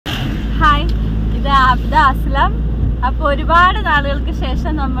അബ്ദ അസ്ലാം. അപ്പോൾ ഒരുപാട് നാളുകൾക്ക്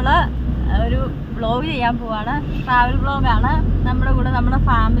ശേഷം നമ്മൾ ഒരു വ്ളോഗ് ചെയ്യാൻ പോവാണ്. ട്രാവൽ വ്ളോഗാണ്. നമ്മുടെ കൂടെ നമ്മുടെ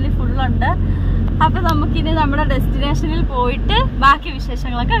ഫാമിലി ഫുള്ളുണ്ട്. അപ്പോൾ നമുക്കിനി നമ്മുടെ ഡെസ്റ്റിനേഷനിൽ പോയിട്ട് ബാക്കി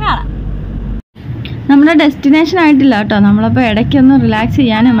വിശേഷങ്ങളൊക്കെ കാണാം. നമ്മുടെ ഡെസ്റ്റിനേഷൻ ആയിട്ടില്ല കേട്ടോ. നമ്മളപ്പോൾ ഇടയ്ക്കൊന്ന് റിലാക്സ്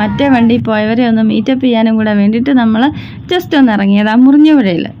ചെയ്യാനും മറ്റേ വണ്ടിയിൽ പോയവരെ ഒന്ന് മീറ്റപ്പ് ചെയ്യാനും കൂടെ വേണ്ടിയിട്ട് നമ്മൾ ജസ്റ്റ് ഒന്ന് ഇറങ്ങിയതാ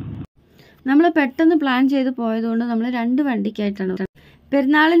മുറിഞ്ഞപുഴയിൽ. നമ്മൾ പെട്ടെന്ന് പ്ലാൻ ചെയ്ത് പോയതുകൊണ്ട് നമ്മൾ 2 വണ്ടിക്കായിട്ടാണ്.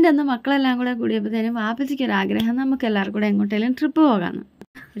 പെരുന്നാളിൻ്റെ അന്ന് മക്കളെല്ലാം കൂടെ കൂടിയപ്പോഴത്തേനും വാപ്പച്ചിക്കൊരാഗ്രഹം നമുക്ക് എല്ലാവർക്കും കൂടെ എങ്ങോട്ടേലും ട്രിപ്പ് പോകാമെന്ന്.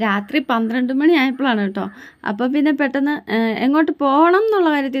 രാത്രി 12 മണി ആയപ്പോഴാണ് കേട്ടോ. അപ്പോൾ പിന്നെ പെട്ടെന്ന് എങ്ങോട്ട് പോകണം എന്നുള്ള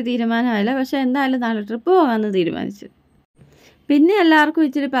കാര്യത്തിൽ തീരുമാനമായില്ല. പക്ഷേ എന്തായാലും നാളെ ട്രിപ്പ് പോകാമെന്ന് തീരുമാനിച്ചു. പിന്നെ എല്ലാവർക്കും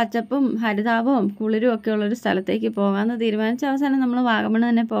ഇച്ചിരി പച്ചപ്പും ഹരിതാപവും കുളിരും ഒക്കെ ഉള്ളൊരു സ്ഥലത്തേക്ക് പോകാമെന്ന് തീരുമാനിച്ചു. അവസാനം നമ്മൾ വാഗമൺ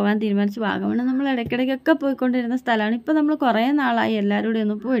തന്നെ പോകാൻ തീരുമാനിച്ചു. വാഗമൺ നമ്മൾ ഇടയ്ക്കിടയ്ക്കൊക്കെ പോയിക്കൊണ്ടിരുന്ന സ്ഥലമാണ്. ഇപ്പോൾ നമ്മൾ കുറേ നാളായി എല്ലാവരും കൂടി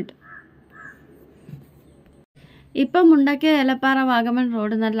ഒന്ന് പോയിട്ട്. ഇപ്പം മുണ്ടക്കേ ഏലപ്പാറ വാഗമൺ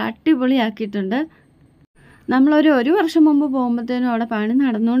റോഡ് നല്ല അടിപൊളിയാക്കിയിട്ടുണ്ട്. നമ്മളൊരു വർഷം മുമ്പ് പോകുമ്പോഴത്തേനും അവിടെ പണി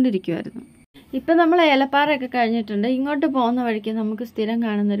നടന്നുകൊണ്ടിരിക്കുമായിരുന്നു. ഇപ്പം നമ്മൾ ഏലപ്പാറയൊക്കെ കഴിഞ്ഞിട്ടുണ്ട്. ഇങ്ങോട്ട് പോകുന്ന വഴിക്ക് നമുക്ക് സ്ഥിരം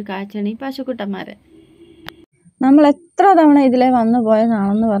കാണുന്നൊരു കാഴ്ചയാണ് ഈ പശുക്കുട്ടന്മാരെ. നമ്മൾ എത്ര തവണ ഇതിലെ വന്നു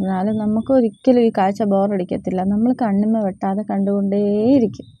പോയതാണെന്ന് പറഞ്ഞാലും നമുക്ക് ഒരിക്കലും ഈ കാഴ്ച ബോറടിക്കത്തില്ല. നമ്മൾ കണ്ണിമ വെട്ടാതെ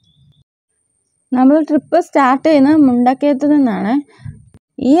കണ്ടുകൊണ്ടേയിരിക്കും. നമ്മൾ ട്രിപ്പ് സ്റ്റാർട്ട് ചെയ്യുന്നത് മുണ്ടക്കയത്ത് നിന്നാണ്.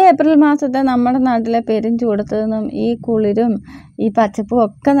 ഈ ഏപ്രിൽ മാസത്തെ നമ്മുടെ നാട്ടിലെ പെരുംചൂടത്തു നിന്നും ഈ കുളിരും ഈ പച്ചപ്പും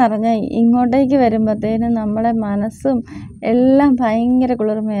ഒക്കെ നിറഞ്ഞ ഇങ്ങോട്ടേക്ക് വരുമ്പോഴത്തേനും നമ്മുടെ മനസ്സും എല്ലാം ഭയങ്കര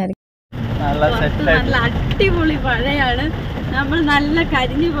കുളിർമയായിരിക്കും. നല്ല അടിപൊളി മഴയാണ്. നമ്മൾ നല്ല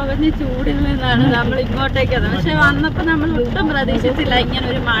കരിഞ്ഞു പുകഞ്ഞ ചൂടിൽ നിന്നാണ് നമ്മൾ ഇങ്ങോട്ടേക്ക് വന്നത്. പക്ഷെ വന്നപ്പോൾ നമ്മൾ ഒട്ടും പ്രതീക്ഷിച്ചില്ല ഇങ്ങനെ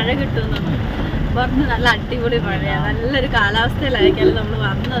ഒരു മഴ കിട്ടുമെന്ന്. പുറത്ത് നല്ല അടിപൊളി മഴയാണ്. നല്ലൊരു കാലാവസ്ഥയിലായിരിക്കും നമ്മൾ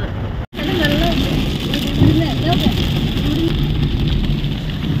വന്നത്.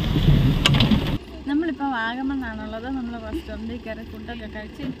 നമ്മളിപ്പോൾ വാഗമണ്ണാണുള്ളത്. നമ്മൾ റെസ്റ്റോറൻറ്റിൽ കയറി ഫുഡൊക്കെ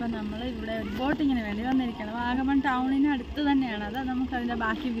കഴിച്ച് ഇപ്പം നമ്മൾ ഇവിടെ ബോട്ടിങ്ങിന് വേണ്ടി വന്നിരിക്കണം. വാഗമൺ ടൗണിന് അടുത്ത് തന്നെയാണ്. അത് നമുക്കതിൻ്റെ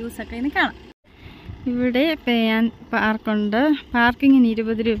ബാക്കി വ്യൂസൊക്കെ ഇനി കാണാം. ഇവിടെ പേ ആൻഡ് പാർക്കുണ്ട്. പാർക്കിങ്ങിന്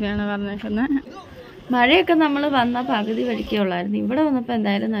 20 രൂപയാണ് പറഞ്ഞേക്കുന്നത്. മഴയൊക്കെ നമ്മൾ വന്ന പകുതി വഴിക്കുള്ളായിരുന്നു. ഇവിടെ വന്നപ്പോൾ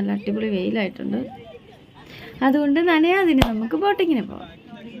എന്തായാലും നല്ല അടിപൊളി വെയിലായിട്ടുണ്ട്. അതുകൊണ്ട് നനയാതിന് നമുക്ക് ബോട്ടിങ്ങിന് പോകാം.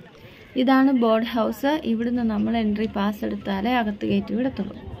 ഇതാണ് ബോർഡ് ഹൗസ്. ഇവിടുന്ന് നമ്മൾ എൻട്രി പാസ് എടുത്താലേ അകത്ത് കയറ്റി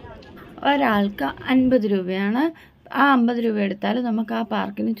വിടത്തുള്ളൂ. ഒരാൾക്ക് 50 രൂപയാണ്. ആ 50 രൂപ എടുത്താൽ നമുക്ക് ആ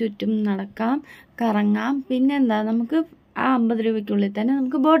പാർക്കിന് ചുറ്റും നടക്കാം, കറങ്ങാം. പിന്നെന്താ, നമുക്ക് ആ 50 രൂപയ്ക്കുള്ളിൽ തന്നെ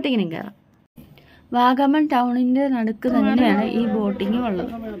നമുക്ക് ബോട്ടിങ്ങിനും കയറാം. വാഗമൺ ടൗണിൻ്റെ നടുക്ക് തന്നെയാണ് ഈ ബോട്ടിങ് ഉള്ളത്.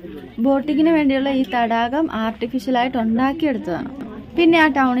 ബോട്ടിങ്ങിന് വേണ്ടിയുള്ള ഈ തടാകം ആർട്ടിഫിഷ്യലായിട്ട് ഉണ്ടാക്കിയെടുത്തതാണ്. പിന്നെ ആ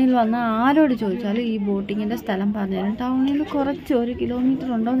ടൗണിൽ വന്ന് ആരോട് ചോദിച്ചാലും ഈ ബോട്ടിങ്ങിൻ്റെ സ്ഥലം പറഞ്ഞു തരും. ടൗണിൽ കുറച്ച് 1 കിലോമീറ്റർ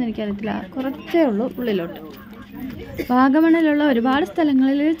ഉണ്ടോയെന്ന് എനിക്കറിയത്തില്ല. കുറച്ചേ ഉള്ളൂ ഉള്ളിലോട്ട്. വാഗമണിലുള്ള ഒരുപാട്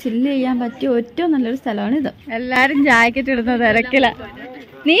സ്ഥലങ്ങളിൽ ചില്ല് ചെയ്യാൻ പറ്റിയ ഏറ്റവും നല്ലൊരു സ്ഥലമാണിത്. എല്ലാരും ജാക്കറ്റ് ഇടുന്ന തിരക്കില.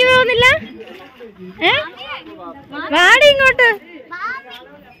 നീ പോകുന്നില്ല? വാടി ഇങ്ങോട്ട്.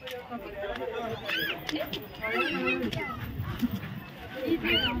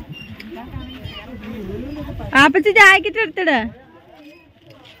 ആപ്പച്ചി ജാക്കറ്റ് എടുത്തിട്.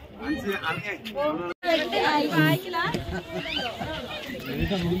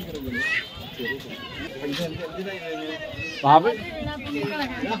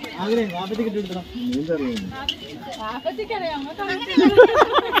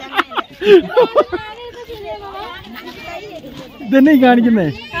 ഇതെന്നെ കാണിക്കുന്നേ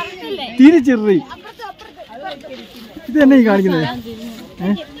തിരിച്ചെറി. ഇതെന്നെ കാണിക്കുന്നേ.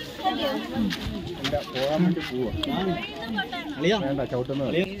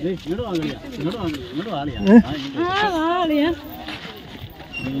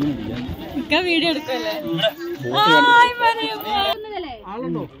 വീഡിയോ എടുക്കല്ലേ?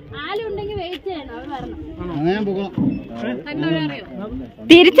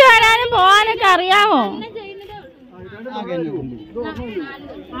 തിരിച്ചു വരാനും പോവാനൊക്കെ അറിയാമോ?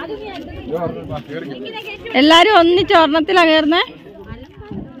 എല്ലാരും ഒന്നിച്ച് ഒരെണ്ണത്തിലാ കയറുന്നേ.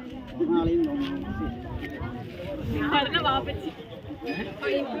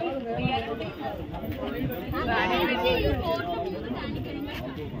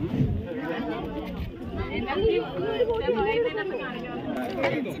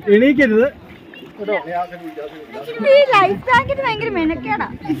 എണീക്കരുത്. ഈ ലൈഫ് ജാക്കറ്റ് ഭയങ്കര മെനക്കേടാ.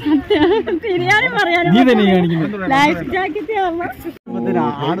 തിരിയാനും പറയാനും ലൈഫ് ജാക്കറ്റ്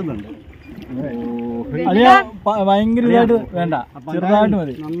ആടുന്നുണ്ട്. ഭയങ്കര ഇതായിട്ട് വേണ്ട, ചെറുതായിട്ട്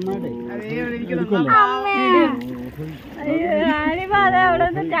മതി. അവിടെ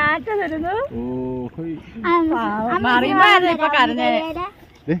നിന്ന് ടാറ്റ തരുന്നു.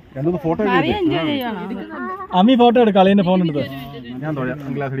 അമ്മി ഫോട്ടോ എടുക്കാം. അളിയന്റെ ഫോൺ എടുത്ത് ഞാൻ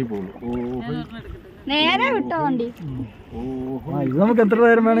ഗ്ലാസ് പോകുള്ളൂ. നേരെ വിട്ടോ വണ്ടി. ഇത് നമുക്ക് എത്ര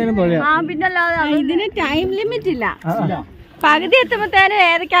നേരം വേണമെങ്കിലും തൊഴയാം. പിന്നല്ലാതെ ഇതിന് ടൈം ലിമിറ്റ് ഇല്ല. പകുതി എത്തുമ്പോഴത്തേനും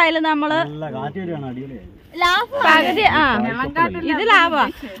ഏതൊക്കെയായാലും നമ്മള് പകുതി ഇത് ലാഭം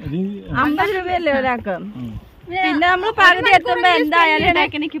 50 രൂപയല്ലേ ഒരാൾക്ക്. പിന്നെ നമ്മള് പകുതി എത്തുമ്പോ എന്തായാലും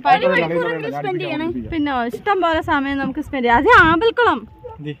സ്പെൻഡ് ചെയ്യണം. പിന്നെ ഇഷ്ടം പോലെ സമയം നമുക്ക് സ്പെൻഡ് ചെയ്യാം. അത് ആമ്പൽക്കുളം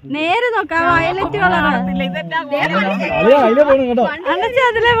നേരെ നോക്കാം. വയലറ്റ് കളർ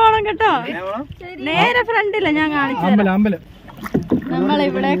അതിലേ പോണം കേട്ടോ. നേരെ ഫ്രണ്ടില്ല ഞാൻ കാണിച്ചു.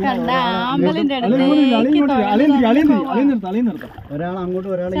 നമ്മളിവിടെ കണ്ട ആമ്പലിന്റെ അടുത്ത് ഒരാൾ അങ്ങോട്ട്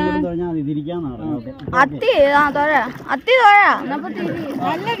ഒരാൾ അത്തി അത്തി തോഴ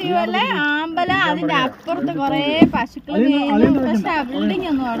നല്ല വ്യൂ അല്ലേ. അമ്പല അതിന്റെ അപ്പുറത്ത് കൊറേ പശുക്കൾ. പക്ഷെ ബിൽഡിംഗ്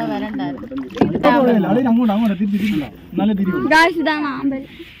ഒന്നും അവിടെ വരണ്ടായിരുന്നു. ഇതാണ് ആമ്പൽ,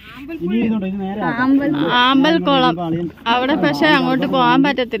 ആമ്പൽക്കുളം. അവിടെ പക്ഷെ അങ്ങോട്ട് പോകാൻ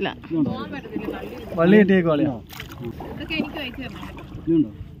പറ്റത്തില്ല.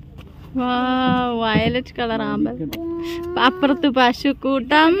 വയലറ്റ് കളർ ആമ്പൽ. അപ്പുറത്ത്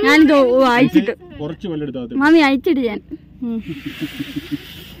പശുക്കൂട്ടം. ഞാൻ അയച്ചിട്ട് മാമി അയച്ചിട്ട് ഞാൻ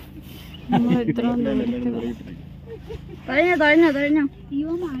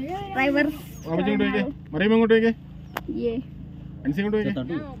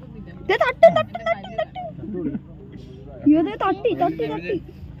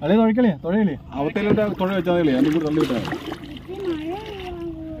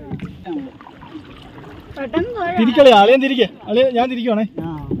തിരിക്കളി അളിയൻ തിരിക്കേ. അളിയ ഞാൻ തിരിക്കുവാണേ.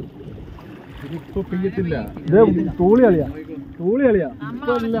 തൂളി കളിയാ തൂളി കളിയാ.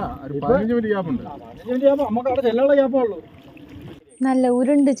 നമുക്ക് അവിടെ ചെല്ലാനുള്ള ഗ്യാപ്പുള്ളൂ. നല്ല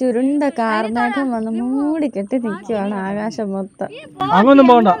ഉരുണ്ട് ചുരുണ്ട കാർമേഘം വന്ന് മൂടി കെട്ടി നിൽക്കുവാണ് ആകാശം മൊത്തം. അങ്ങൊന്നും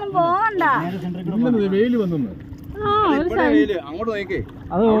പോകണ്ട.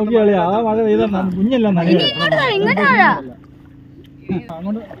 അത് നോക്കി കളിയാ. ആ മഴ പെയ്ത കുഞ്ഞെല്ലാം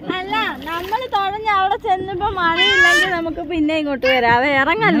അല്ല നമ്മള് തുഴഞ്ഞ് അവിടെ ചെന്നപ്പോ മഴയില്ലെങ്കിൽ നമുക്ക് പിന്നെ ഇങ്ങോട്ട് വരാവേ.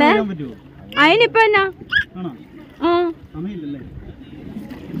 ഇറങ്ങല്ലേ. അതിനിപ്പ എന്നാ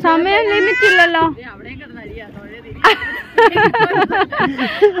സമയം ലിമിറ്റ് ഇല്ലല്ലോ.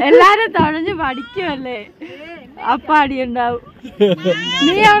 എല്ലാരും തുഴഞ്ഞ് പഠിക്കുമല്ലേ. അപ്പാടി ഉണ്ടാവും.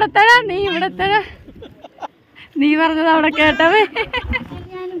 നീ അവിടെ തരാ നീ ഇവിടെ തരാ. നീ പറഞ്ഞത് അവിടെ കേട്ടവേ.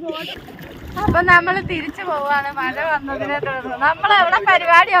 അപ്പൊ നമ്മള് തിരിച്ചു പോവാണ്. മഴ വന്നതിനെ തുടർന്ന് നമ്മളെവിടെ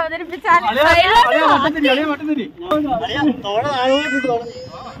പരിപാടി അവതരിപ്പിച്ചാലും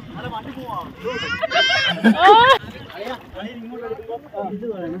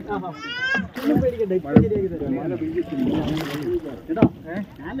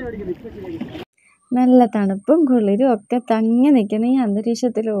നല്ല തണുപ്പും കുളിരും ഒക്കെ തങ്ങി നിൽക്കുന്ന ഈ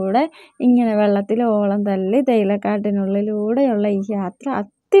അന്തരീക്ഷത്തിലൂടെ ഇങ്ങനെ വെള്ളത്തിൽ ഓളം തള്ളി തേയിലക്കാട്ടിനുള്ളിലൂടെയുള്ള ഈ യാത്ര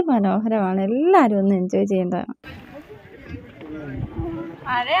അതിമനോഹരമാണ്. എല്ലാവരും ഒന്ന് എൻജോയ് ചെയ്യേണ്ടതാണ്.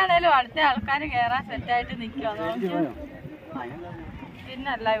 മഴയാണേലും അടുത്ത ആൾക്കാർ കയറാൻ സെറ്റായിട്ട് നിൽക്കുക.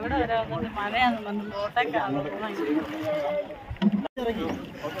 പിന്നല്ല ഇവിടെ വരെ വന്നിട്ട് മഴയാന്ന് വന്ന് ബോട്ടൊക്കെ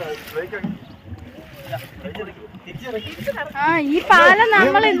ഈ പാലം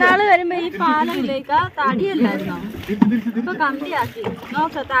നമ്മൾ ഇന്നാള് വരുമ്പോ ഈ പാലത്തിലേക്ക് തടിയല്ലായിരുന്നോ. ഇപ്പൊ കമ്പിയാക്കി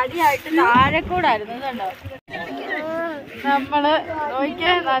നോക്ക. തടിയായിട്ട് താഴെ കൂടായിരുന്നു. ഇതുണ്ടോ നമ്മള്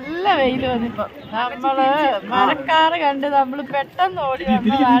നോക്കിയാ നല്ല വെയില് വന്നിപ്പോ. നമ്മള് മഴക്കാറ് കണ്ട് നമ്മള് പെട്ടെന്ന് ഓടി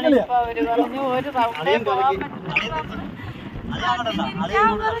വന്നതാണ്. ഇപ്പൊ അവര് പറഞ്ഞു ഒരു റൗണ്ടേ പോകാൻ പറഞ്ഞു.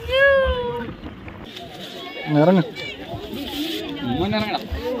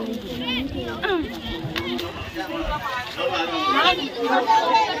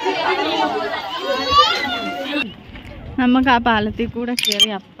 നമുക്ക് ആ പാലത്തിൽ കൂടെ കയറി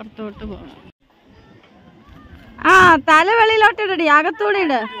അപ്പുറത്തോട്ട് പോകണം. തല വെളിയിലോട്ട് ഇടടി. അകത്തൂടെ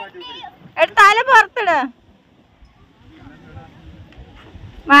ഇട്. തല പുറത്തിട്.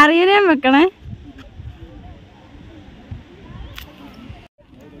 മറിയനെയും വെക്കണേ.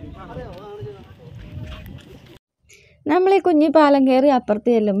 നമ്മൾ ഈ കുഞ്ഞി പാലം കയറി അപ്പുറത്ത്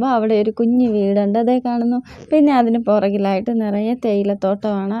ചെല്ലുമ്പോൾ അവിടെ ഒരു കുഞ്ഞു വീടുണ്ട്. അതേ കാണുന്നു. പിന്നെ അതിന് പുറകിലായിട്ട് നിറയെ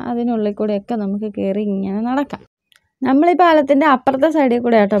തേയിലത്തോട്ടമാണ്. അതിനുള്ളിൽ കൂടെയൊക്കെ നമുക്ക് കയറി ഇങ്ങനെ നടക്കാം. നമ്മളീ പാലത്തിൻ്റെ അപ്പുറത്തെ സൈഡിൽ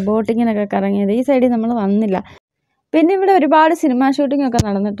കൂടെ കേട്ടോ ബോട്ടിങ്ങിനൊക്കെ കറങ്ങിയത്. ഈ സൈഡിൽ നമ്മൾ വന്നില്ല. പിന്നെ ഇവിടെ ഒരുപാട് സിനിമാ ഷൂട്ടിംഗ് ഒക്കെ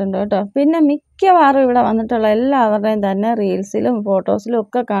നടന്നിട്ടുണ്ട് കേട്ടോ. പിന്നെ മിക്കവാറും ഇവിടെ വന്നിട്ടുള്ള എല്ലാവരുടെയും തന്നെ റീൽസിലും ഫോട്ടോസിലും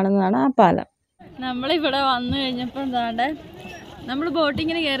ഒക്കെ കാണുന്നതാണ് ആ പാലം. നമ്മളിവിടെ വന്നു കഴിഞ്ഞപ്പോൾ എന്താണ്ട് നമ്മൾ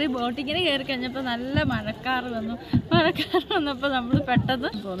ബോട്ടിങ്ങിന് കയറി കഴിഞ്ഞപ്പോൾ നല്ല മഴക്കാറ് വന്നപ്പോൾ നമ്മൾ പെട്ടെന്ന്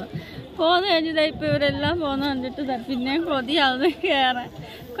പോന്നു കഴിഞ്ഞതാ. ഇപ്പോൾ ഇവരെല്ലാം പോന്നു കണ്ടിട്ട് പിന്നെയും കൊതിയാവുന്നു കയറാൻ.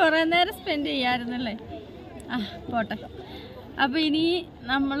 കുറേ നേരം സ്പെൻഡ് ചെയ്യാമായിരുന്നല്ലേ. പോട്ടെ. അപ്പോൾ ഇനി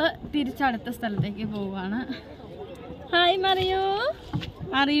നമ്മൾ തിരിച്ചടുത്ത സ്ഥലത്തേക്ക് പോവുകയാണ്. ഹായ് മറിയൂ.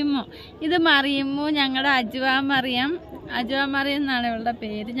 മറിയുമോ? ഇത് മറിയുമോ, ഞങ്ങളുടെ അജുവ മറിയം. അജുവ മറിയം എന്നാണ് ഇവളുടെ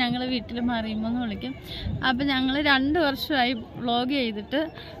പേര്. ഞങ്ങൾ വീട്ടിൽ മറിയുമോ എന്ന് വിളിക്കും. അപ്പം ഞങ്ങൾ 2 വർഷമായി വ്ളോഗ് ചെയ്തിട്ട്.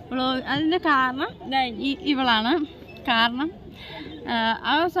 അതിൻ്റെ കാരണം ഇവളാണ് കാരണം.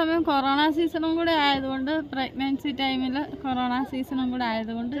 ആ സമയം കൊറോണ സീസണും കൂടെ ആയതുകൊണ്ട്, പ്രഗ്നൻസി ടൈമിൽ കൊറോണ സീസണും കൂടെ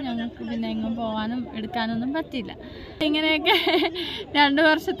ആയതുകൊണ്ട് ഞങ്ങൾക്ക് പിന്നെ എങ്ങും പോകാനും എടുക്കാനൊന്നും പറ്റിയില്ല. ഇങ്ങനെയൊക്കെ 2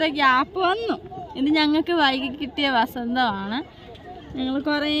 വർഷത്തെ ഗ്യാപ്പ് വന്നു. ഇത് ഞങ്ങൾക്ക് വൈകി കിട്ടിയ വസന്തമാണ്. ഞങ്ങൾ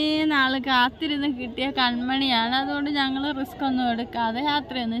കുറേ നാൾ കാത്തിരുന്ന് കിട്ടിയ കൺമണിയാണ്. അതുകൊണ്ട് ഞങ്ങൾ റിസ്ക് ഒന്നും എടുക്കാതെ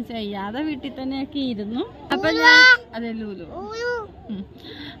യാത്രയൊന്നും ചെയ്യാതെ വീട്ടിൽ തന്നെയൊക്കെ ഇരുന്നു. അപ്പം അതെ ലൂലു.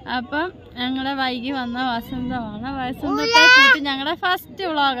 അപ്പം ഞങ്ങളുടെ വൈകി വന്ന വസന്തമാണ്. വസന്തത്തെ കൂട്ടി ഞങ്ങളുടെ ഫസ്റ്റ്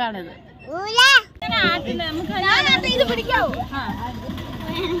വ്ളോഗാണിത്.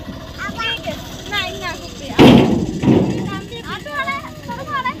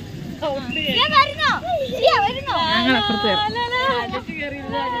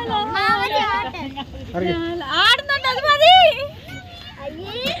 ആടുന്നുണ്ട്, അത് മതി.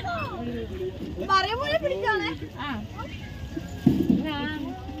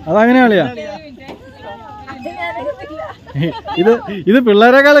 അതങ്ങനെ കളിയാ. ഇത്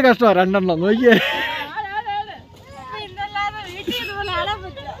പിള്ളേരെക്കാൾ കഷ്ടമാണ് 2 എണ്ണം നോക്കിയേ.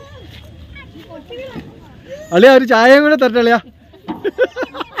 അളിയാ ഒരു ചായയും കൂടെ തരട്ടളിയാ.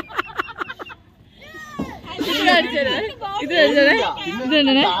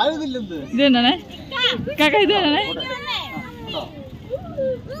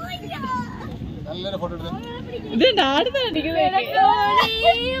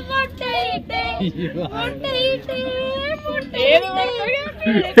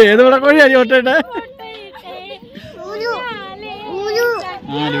 ഏത് പടക്കോഴിയാ ചോട്ടേട്ടെ?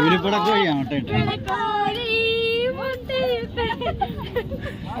 ലൂലിപ്പടക്കോഴിയാ മുട്ടയിട്ടെ.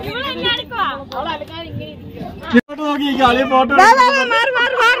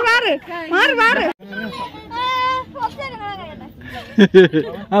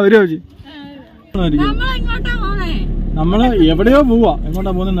 നമ്മള് എവിടെയോ പോവാ,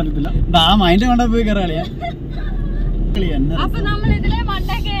 എങ്ങോട്ടാ പോകുന്ന അറിയത്തില്ല. മൈൻഡ് കൊണ്ടാ പോയി കയറിയാ.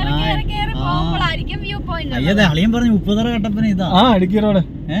 അയ്യതെ അളിയൻ പറഞ്ഞു 30 കട്ടപ്പന ഇതാ. ഇടുക്കി റോഡ്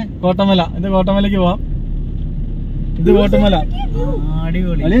കോട്ടമല. ഇത് കോട്ടമലക്ക് പോവാം. ഇത് കോട്ടമല.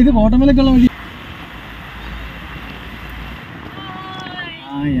 അടിപൊളി. അല്ലെ ഇത് കോട്ടമലക്കുള്ള വഴി.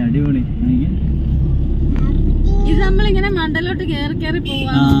 അടിപൊളി. ഇത് നമ്മളിങ്ങനെ മണ്ടലോട്ട് കേറി കേറി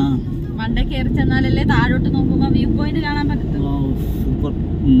പോവാ. മണ്ട കയറി ചെന്നാലല്ലേ താഴോട്ട് നോക്കുമ്പോ വ്യൂ പോയിന്റ് കാണാൻ പറ്റത്തുള്ളൂ.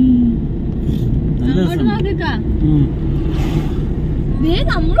 അങ്ങോട്ട് നോക്കിക്കാ.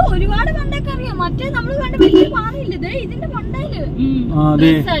 നമ്മള് ഒരുപാട് മണ്ടൊക്കെ അറിയാം. മറ്റേ നമ്മള് കണ്ട വലിയ പാറയില്ലേ, ഇതിന്റെ മണ്ടയില്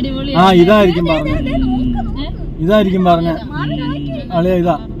ഇതായിരിക്കും പറഞ്ഞത്. ഇതായിരിക്കും പറഞ്ഞ അളിയ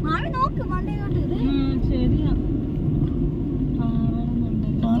ഇതാ.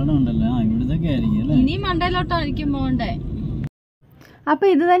 ഇനി മണ്ടയിലോട്ടായിരിക്കും പോണ്ടേ. അപ്പോൾ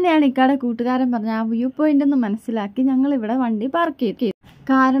ഇത് തന്നെയാണ് ഇക്കാടെ കൂട്ടുകാരൻ പറഞ്ഞ ആ വ്യൂ പോയിന്റ് എന്ന് മനസ്സിലാക്കി ഞങ്ങൾ ഇവിടെ വണ്ടി പാർക്ക് ചെയ്തു.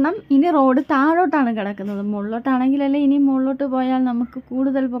 കാരണം ഇനി റോഡ് താഴോട്ടാണ് കിടക്കുന്നത്. മുകളിലോട്ടാണെങ്കിലല്ലേ ഇനി മുകളിലോട്ട് പോയാൽ നമുക്ക്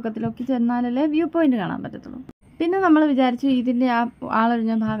കൂടുതൽ പൊക്കത്തിലൊക്കെ ചെന്നാലല്ലേ വ്യൂ പോയിന്റ് കാണാൻ പറ്റത്തുള്ളൂ. പിന്നെ നമ്മൾ വിചാരിച്ചു ഇതിൻ്റെ ആ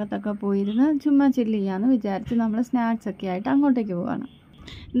ആളൊഴിഞ്ഞ ഭാഗത്തൊക്കെ പോയിരുന്ന് ചുമ്മാ ചില്ല് ചെയ്യാമെന്ന് വിചാരിച്ച് നമ്മൾ സ്നാക്സ് ഒക്കെ ആയിട്ട് അങ്ങോട്ടേക്ക് പോവാണ്.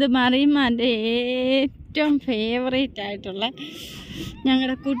 ഇത് മറിയമ്മാൻ്റെ ഏറ്റവും ഫേവറേറ്റ് ആയിട്ടുള്ള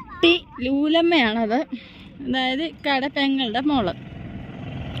ഞങ്ങളുടെ കുട്ടി ലൂലമ്മയാണത്. അതായത് ഇക്കാടെ പെങ്ങളുടെ മോള്.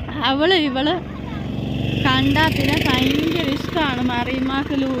 ഇവള് കണ്ടാൽ പിന്നെ ഭയങ്കര ഇഷ്ടമാണ്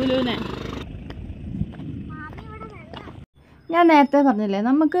മറിയമ്മാക്ക് ലൂലുവിനെ. ഞാൻ നേരത്തെ പറഞ്ഞില്ലേ,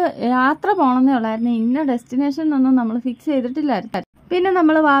 നമുക്ക് യാത്ര പോകണമെന്നേ ഉള്ളായിരുന്നു. ഇന്ന ഡെസ്റ്റിനേഷൻ ഒന്നും നമ്മൾ ഫിക്സ് ചെയ്തിട്ടില്ലായിരുന്നു. പിന്നെ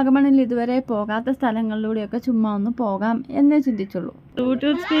നമ്മൾ വാഗമണിൽ ഇതുവരെ പോകാത്ത സ്ഥലങ്ങളിലൂടെയൊക്കെ ചുമ്മാ ഒന്ന് പോകാം എന്നേ ചിന്തിച്ചുള്ളൂ.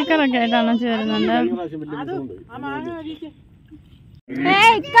 ബ്ലൂടൂത്ത് സ്പീക്കറൊക്കെ ആയിട്ടാണ് ചേരുന്നുണ്ട്.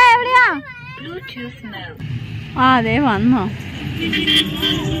 എവിടെയാ? അതെ വന്നോ.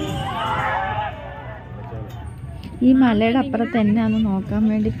 ഈ മലയുടെ അപ്പുറത്ത് എന്നാന്ന് നോക്കാൻ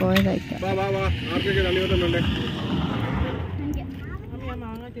വേണ്ടി പോയതായിരിക്കാം.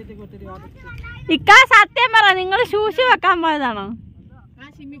 ഇക്ക സത്യം പറ, നിങ്ങൾ ശൂശി വെക്കാൻ പോയതാണോ?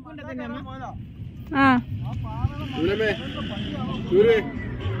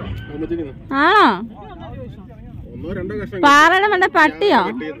 ആണോ? പാറയുടെ മണ്ട പട്ടിയോ?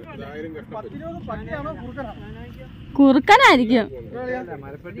 കുറുക്കനായിരിക്കും.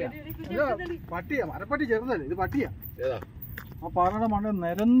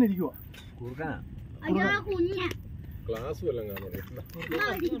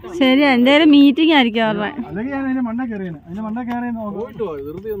 ശരി, എന്റെ ഒരു മീറ്റിംഗ് ആയിരിക്കും അവരുടെ.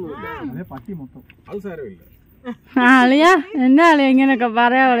 ആളിയാ എന്നാ അളിയ ഇങ്ങനൊക്കെ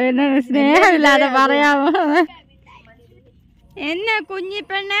പറയാവോ? എന്നെ സ്നേഹമില്ലാതെ പറയാമോ? എന്നെ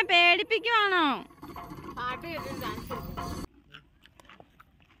കുഞ്ഞിപ്പെണ്ണെ പേടിപ്പിക്കുവാണോ?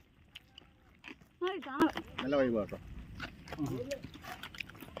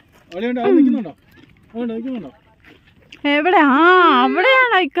 എവിടെ? ആ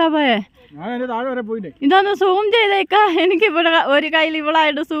അവിടെയാണോ ഇക്കാവേ? ഇതൊന്ന് സൂം ചെയ്തേക്ക. എനിക്ക് ഇവിടെ ഒരു കയ്യിൽ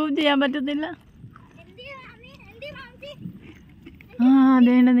ഇവളായിട്ട് സൂം ചെയ്യാൻ പറ്റുന്നില്ല. ആ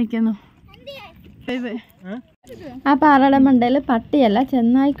അതേണ്ട നിക്കുന്നു. ആ പാറയുടെ മണ്ടയിൽ പട്ടിയല്ല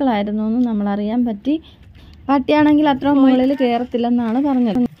ചെന്നായ്ക്കളായിരുന്നു എന്ന് നമ്മൾ അറിയാൻ പറ്റി. പട്ടിയാണെങ്കിൽ അത്ര മുകളിൽ കയറത്തില്ലെന്നാണ്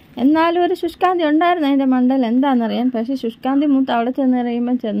പറഞ്ഞത്. എന്നാലും ഒരു ശുഷ്കാന്തി ഉണ്ടായിരുന്നു അതിൻ്റെ മണ്ടയിൽ, എന്താണെന്നറിയാൻ. പക്ഷെ ശുഷ്കാന്തി മൂത്ത് അവിടെ ചെന്ന്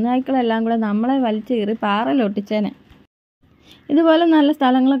കഴിയുമ്പോൾ ചെന്നായ്ക്കളെല്ലാം കൂടെ നമ്മളെ വലിച്ചു കയറി പാറയിലൊട്ടിച്ചേനെ. ഇതുപോലെ നല്ല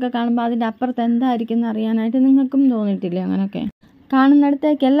സ്ഥലങ്ങളൊക്കെ കാണുമ്പോൾ അതിൻ്റെ അപ്പുറത്ത് എന്തായിരിക്കും എന്ന് അറിയാനായിട്ട് നിങ്ങൾക്കും തോന്നിയിട്ടില്ലേ? അങ്ങനെയൊക്കെ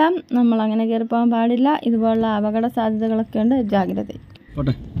കാണുന്നിടത്തേക്കെല്ലാം നമ്മൾ അങ്ങനെ കയറി പോകാൻ പാടില്ല. ഇതുപോലുള്ള അപകട സാധ്യതകളൊക്കെ ഉണ്ട്, ജാഗ്രത.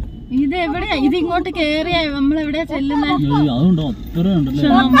 ഇത് എവിടെയാ? ഇത് ഇങ്ങോട്ട് കേറിയാ നമ്മളെവിടെയാ ചെല്ലുന്നത്?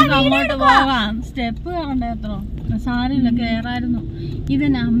 നമുക്ക് അങ്ങോട്ട് പോകാം. സ്റ്റെപ്പ് കയറണ്ടേ? എത്ര സാരില്ല, കേറായിരുന്നു.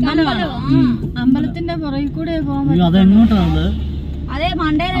 ഇതിന് അമ്പലമാണ്. അമ്പലത്തിന്റെ പുറകിൽ കൂടെ പോകാൻ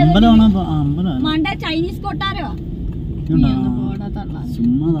ചൈനീസ് കൊട്ടാരോ?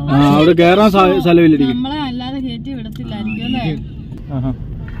 നമ്മളെ അല്ലാതെ കയറ്റി വിടത്തില്ലായിരിക്കും അല്ലേ?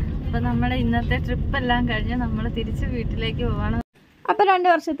 അപ്പൊ നമ്മുടെ ഇന്നത്തെ ട്രിപ്പ് എല്ലാം കഴിഞ്ഞ് നമ്മൾ തിരിച്ച് വീട്ടിലേക്ക് പോവാണ്. അപ്പോൾ 2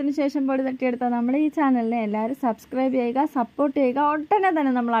 വർഷത്തിന് ശേഷം പൊടി തട്ടിയെടുത്ത നമ്മുടെ ഈ ചാനലിനെ എല്ലാവരും സബ്സ്ക്രൈബ് ചെയ്യുക, സപ്പോർട്ട് ചെയ്യുക. ഉടനെ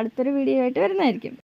തന്നെ നമ്മൾ അടുത്തൊരു വീഡിയോ ആയിട്ട് വരുന്നതായിരിക്കും.